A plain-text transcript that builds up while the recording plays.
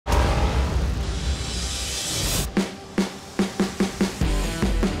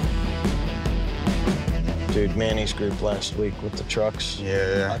Dude, Manny's group last week with the trucks.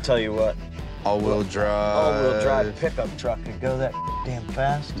 Yeah. I'll tell you what. All-wheel drive. All-wheel drive pickup truck could go that damn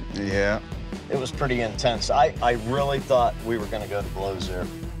fast. Yeah. It was pretty intense. I really thought we were gonna go to blows there.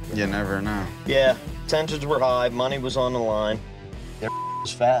 You never know. Yeah, tensions were high, money was on the line. It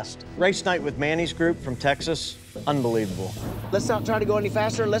was fast. Race night with Manny's group from Texas, unbelievable. Let's not try to go any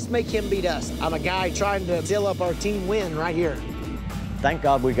faster. Let's make him beat us. I'm a guy trying to seal up our team win right here. Thank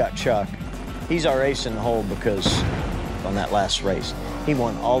God we got Chuck. He's our ace in the hole because on that last race, he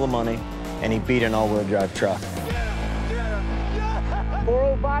won all the money and he beat an all-wheel drive truck.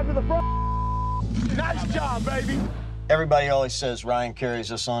 405 to the front. Nice job, baby. Everybody always says Ryan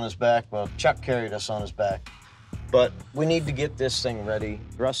carries us on his back. Well, Chuck carried us on his back. But we need to get this thing ready.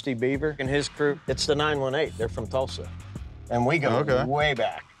 Rusty Beaver and his crew, it's the 918. They're from Tulsa. And we go way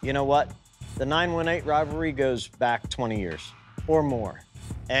back. You know what? The 918 rivalry goes back 20 years or more.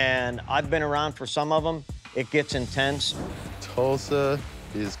 And I've been around for some of them. It gets intense. Tulsa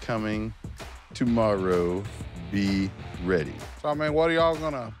is coming tomorrow. Be ready. So, I mean, what are y'all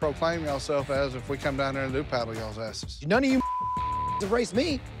gonna proclaim yourself as if we come down there and do paddle y'all's asses? None of you have raced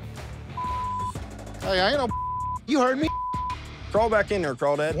me. Hey, I ain't no You heard me. Crawl back in there,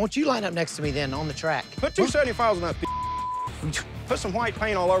 Crawdad. Won't you line up next to me then on the track? Put 275s on that Put some white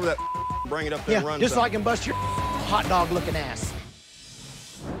paint all over that bring it up there and run. Just so I can bust your hot dog looking ass.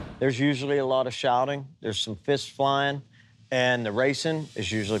 There's usually a lot of shouting. There's some fists flying. And the racing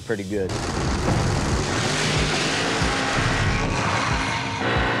is usually pretty good.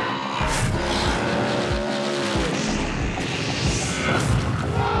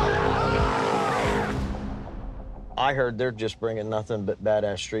 I heard they're just bringing nothing but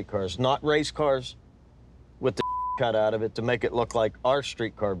badass street cars, not race cars with the cut out of it to make it look like our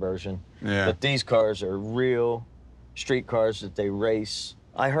street car version. Yeah. But these cars are real street cars that they race.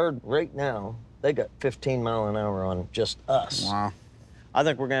 I heard right now they got 15 mile an hour on just us. Wow. I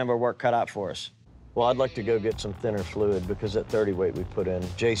think we're gonna have our work cut out for us. Well, I'd like to go get some thinner fluid because that 30 weight we put in,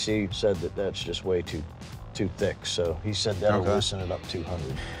 JC said that that's just way too thick, so he said that'll loosen it up 200.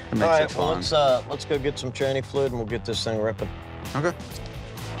 It makes All right, it well, fun. let's go get some tranny fluid and we'll get this thing ripping. Okay.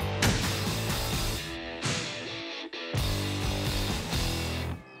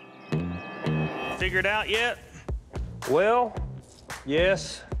 Figured out yet? Well,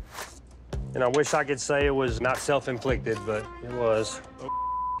 yes. And I wish I could say it was not self-inflicted, but it was.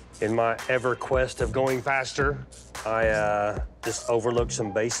 In my ever quest of going faster, I just overlooked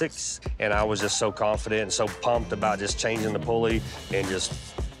some basics, and I was just so confident and so pumped about just changing the pulley and just,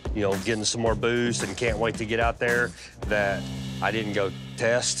 you know, getting some more boost and can't wait to get out there that I didn't go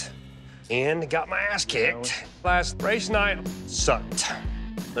test and got my ass kicked. Last race night sucked.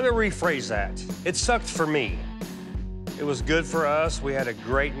 Let me rephrase that. It sucked for me. It was good for us. We had a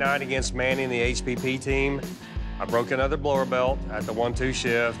great night against Manny and the HPP team. I broke another blower belt at the 1-2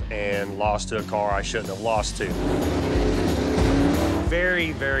 shift and lost to a car I shouldn't have lost to.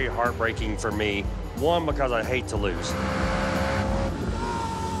 Very, very heartbreaking for me. One, because I hate to lose.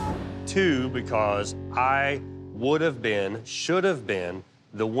 Two, because I would have been, should have been,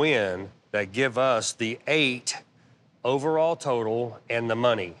 the win that give us the 8 overall total and the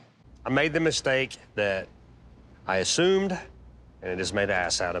money. I made the mistake that I assumed, and it just made an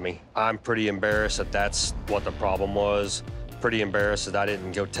ass out of me. I'm pretty embarrassed that that's what the problem was. Pretty embarrassed that I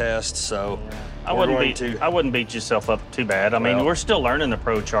didn't go test, so I wouldn't beat yourself up too bad. I mean, we're still learning the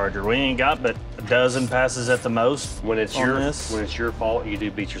Pro Charger. We ain't got but a dozen passes at the most. When it's your fault, you do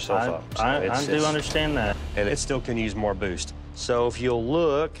beat yourself up. So I do understand that. And it still can use more boost. So if you'll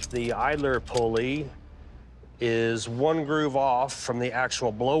look, the idler pulley is one groove off from the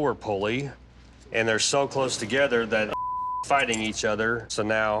actual blower pulley, and they're so close together that fighting each other. So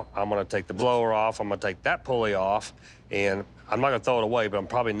now I'm gonna take the blower off, I'm gonna take that pulley off, and I'm not gonna throw it away, but I'm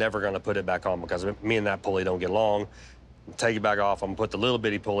probably never gonna put it back on because me and that pulley don't get along. Take it back off, I'm gonna put the little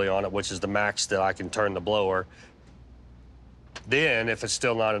bitty pulley on it, which is the max that I can turn the blower. Then, if it's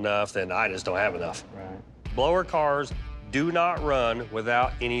still not enough, then I just don't have enough. Right. Blower cars do not run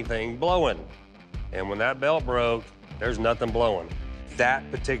without anything blowing. And when that belt broke, there's nothing blowing. That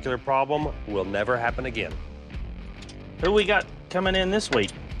particular problem will never happen again. Who we got coming in this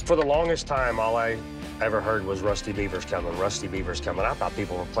week? For the longest time, all I ever heard was Rusty Beaver's coming, Rusty Beaver's coming. I thought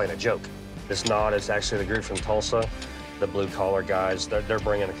people were playing a joke. It's not, it's actually the group from Tulsa, the blue-collar guys. They're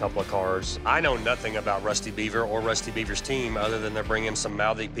bringing a couple of cars. I know nothing about Rusty Beaver or Rusty Beaver's team other than they're bringing some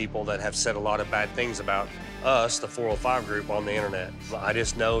mouthy people that have said a lot of bad things about us, the 405 group, on the internet. I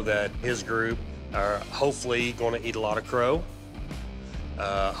just know that his group are hopefully going to eat a lot of crow.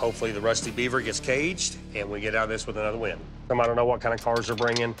 Hopefully the Rusty Beaver gets caged and we get out of this with another win. I don't know what kind of cars they're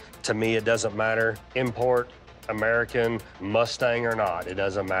bringing. To me, it doesn't matter. Import, American, Mustang or not, it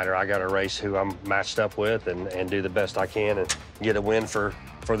doesn't matter. I got to race who I'm matched up with and do the best I can and get a win for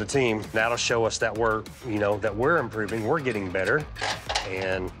the team. That'll show us that we're improving, we're getting better,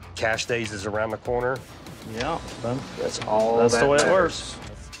 and Cash Days is around the corner. Yeah, that's all. That's the way it matters. works.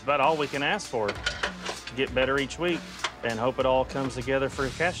 That's about all we can ask for. Get better each week and hope it all comes together for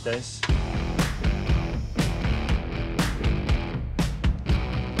Cash Days.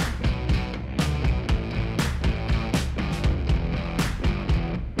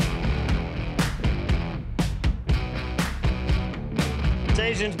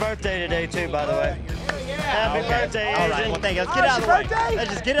 Asian's birthday today, too, by the way. Happy birthday, Asian. All right, well, thank you. Let's get out of the way.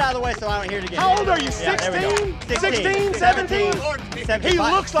 Let's just get it out of the way so I don't hear it again. How old are you, Yeah, there we go. 16? 17? 17? He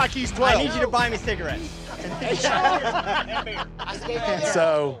looks like he's 12. I need you to buy me cigarettes.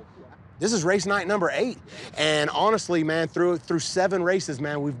 So this is race night number 8. And honestly, man, through 7 races,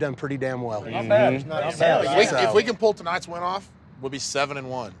 man, we've done pretty damn well. Not bad. Not bad. If we can pull tonight's win off, we'll be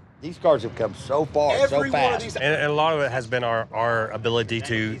 7-1. These cars have come so far, so fast. And a lot of it has been our ability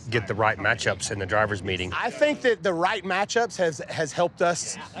to get the right matchups in the drivers' meeting. I think that the right matchups has helped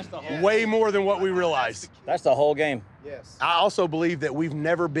us way more than what we realized. That's the whole game. Yes. I also believe that we've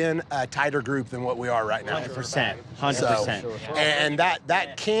never been a tighter group than what we are right now. 100%. 100%. So, and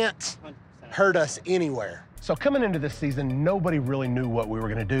that can't hurt us anywhere. So coming into this season, nobody really knew what we were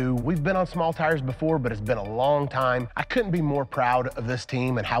gonna do. We've been on small tires before, but it's been a long time. I couldn't be more proud of this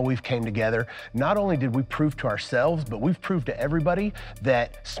team and how we've came together. Not only did we prove to ourselves, but we've proved to everybody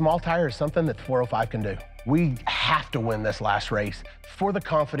that small tire is something that 405 can do. We have to win this last race for the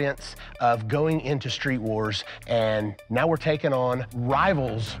confidence of going into Street Wars, and now we're taking on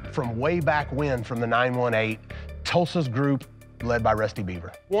rivals from way back when from the 918, Tulsa's group, led by Rusty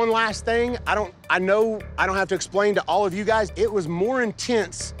Beaver. One last thing, I know I don't have to explain to all of you guys, it was more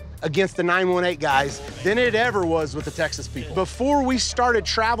intense against the 918 guys than it ever was with the Texas people. Before we started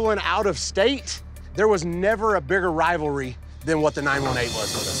traveling out of state, there was never a bigger rivalry than what the 918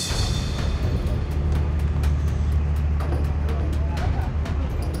 was with us.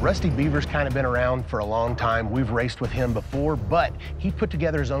 Rusty Beaver's kind of been around for a long time. We've raced with him before, but he put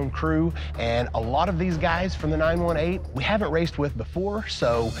together his own crew, and a lot of these guys from the 918 we haven't raced with before,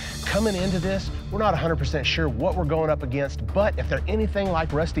 so coming into this, we're not 100% sure what we're going up against, but if they're anything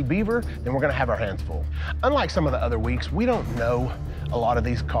like Rusty Beaver, then we're gonna have our hands full. Unlike some of the other weeks, we don't know a lot of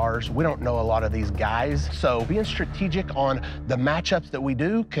these cars, we don't know a lot of these guys, so being strategic on the matchups that we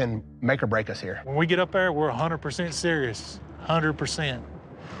do can make or break us here. When we get up there, we're 100% serious, 100%.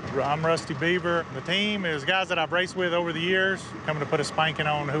 I'm Rusty Beaver. The team is guys that I've raced with over the years, coming to put a spanking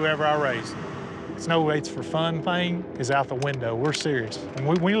on whoever I race. It's no it's for fun thing is out the window. We're serious.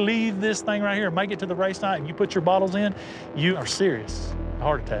 When we leave this thing right here and make it to the race night and you put your bottles in, you are serious. A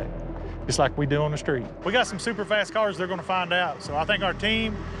heart attack, just like we do on the street. We got some super fast cars they're gonna find out. So I think our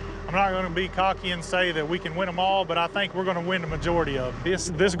team, I'm not gonna be cocky and say that we can win them all, but I think we're gonna win the majority of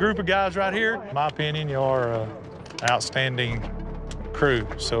them. This group of guys right here, in my opinion, you are an outstanding crew.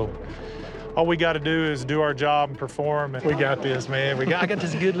 So all we got to do is do our job and perform. And we got this, man. I got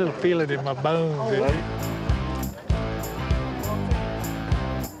this good little feeling in my bones.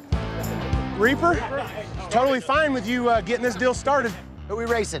 Reaper, totally fine with you getting this deal started. Who we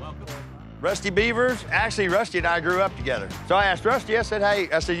racing? Rusty Beavers. Actually, Rusty and I grew up together. So I asked Rusty, I said,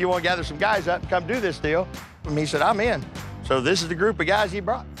 hey, you want to gather some guys up, come do this deal? And he said, I'm in. So this is the group of guys he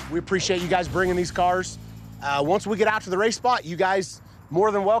brought. We appreciate you guys bringing these cars. Once we get out to the race spot, you guys more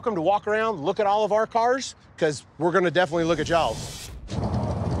than welcome to walk around, look at all of our cars, because we're going to definitely look at y'all's.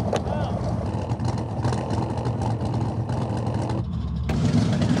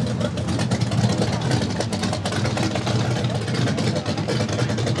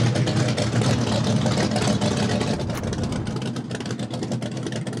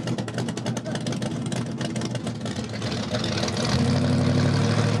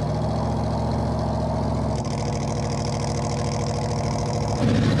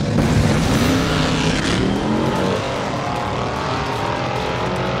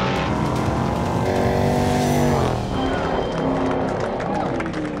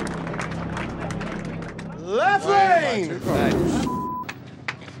 Left lane!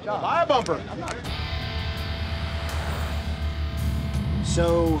 Buy a bumper.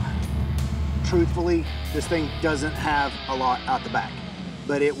 So, truthfully, this thing doesn't have a lot out the back,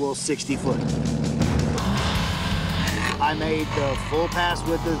 but it will 60 foot. I made the full pass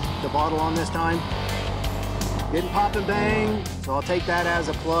with the bottle on this time. Didn't pop and bang, so I'll take that as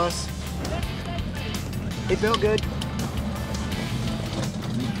a plus. It felt good.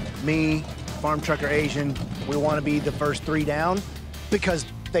 me, Farm Trucker Asian, we want to be the first 3 down because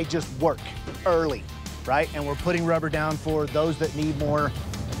they just work early, right? And we're putting rubber down for those that need more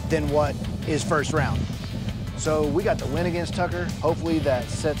than what is first round. So we got the win against Tucker. Hopefully that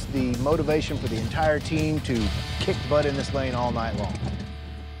sets the motivation for the entire team to kick butt in this lane all night long.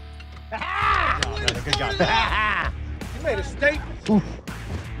 Good job. You made a statement. Oof.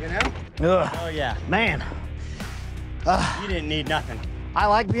 You know? Ugh. Oh, yeah. Man. You didn't need nothing. I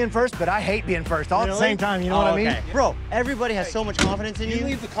like being first, but I hate being first all at the same time, you know what I mean? Okay. Bro, everybody has so much confidence in you. You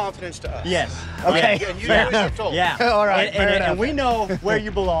leave the confidence to us. Yes. Okay. Yeah, and you do as you're told. Yeah. All right, fair enough. And we know where you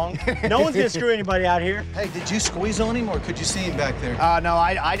belong. No one's gonna screw anybody out here. Hey, did you squeeze on him, or could you see him back there? No,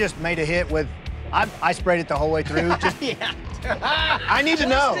 I just made a hit with, I sprayed it the whole way through. Just, Yeah. I need to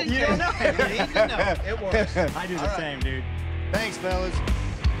know. You don't know. You know, it works. I do the same, dude. Thanks, fellas.